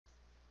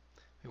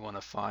want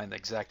to find the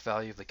exact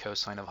value of the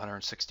cosine of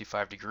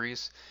 165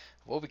 degrees.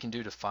 What we can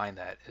do to find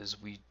that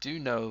is we do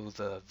know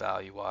the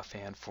value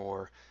offhand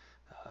for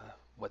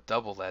what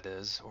double that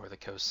is, or the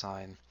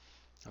cosine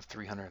of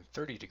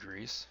 330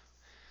 degrees.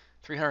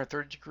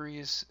 330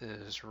 degrees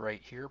is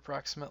right here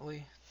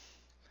approximately,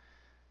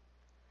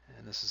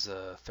 and this is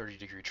a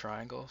 30-degree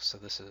triangle, so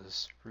this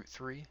is root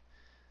 3,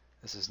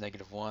 this is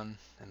 -1,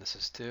 and this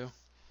is 2.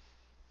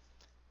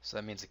 So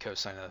that means the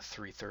cosine of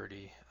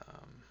 330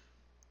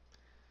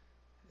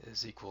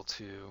 is equal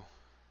to,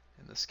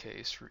 in this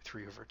case, root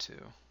 3 over 2.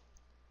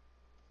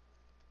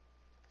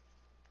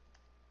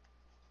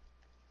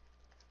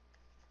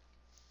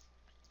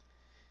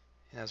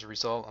 And as a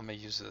result, I'm going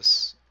to use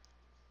this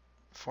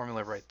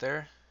formula right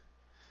there.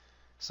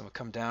 So I'm going to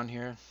come down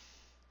here.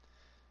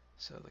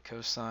 So the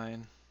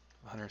cosine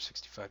of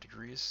 165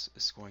 degrees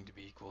is going to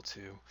be equal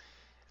to,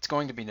 it's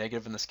going to be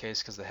negative in this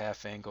case because the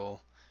half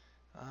angle,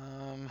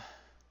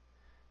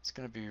 it's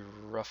going to be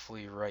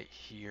roughly right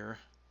here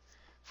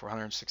for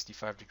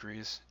 165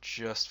 degrees,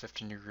 just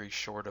 15 degrees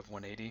short of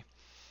 180.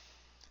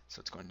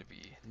 So it's going to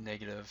be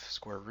negative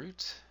square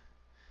root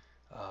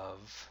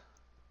of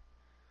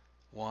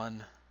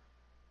 1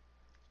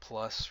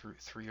 plus root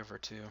 3 over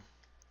 2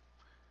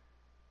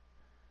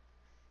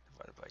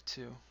 divided by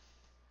 2. We're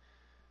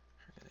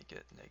going to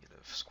get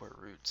negative square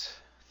root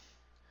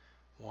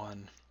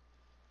 1.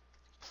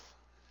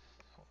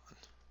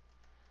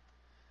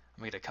 I'm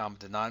going to get a common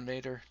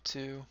denominator,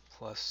 2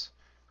 plus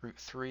root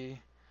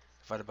 3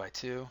 divided by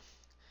 2.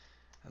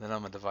 And then I'm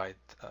going to divide,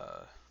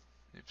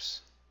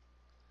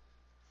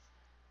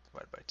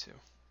 divided by 2. And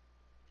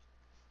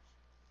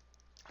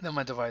then I'm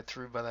going to divide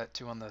through by that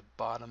 2 on the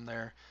bottom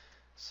there.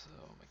 So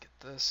I'm going to get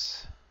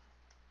this.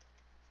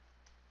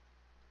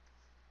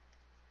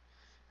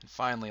 And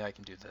finally, I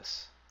can do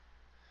this.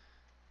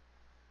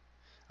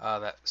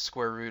 That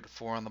square root of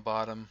 4 on the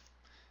bottom,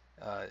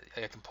 I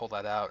can pull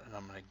that out, and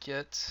I'm going to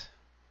get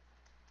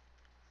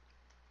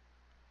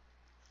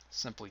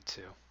simply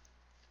 2.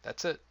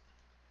 That's it.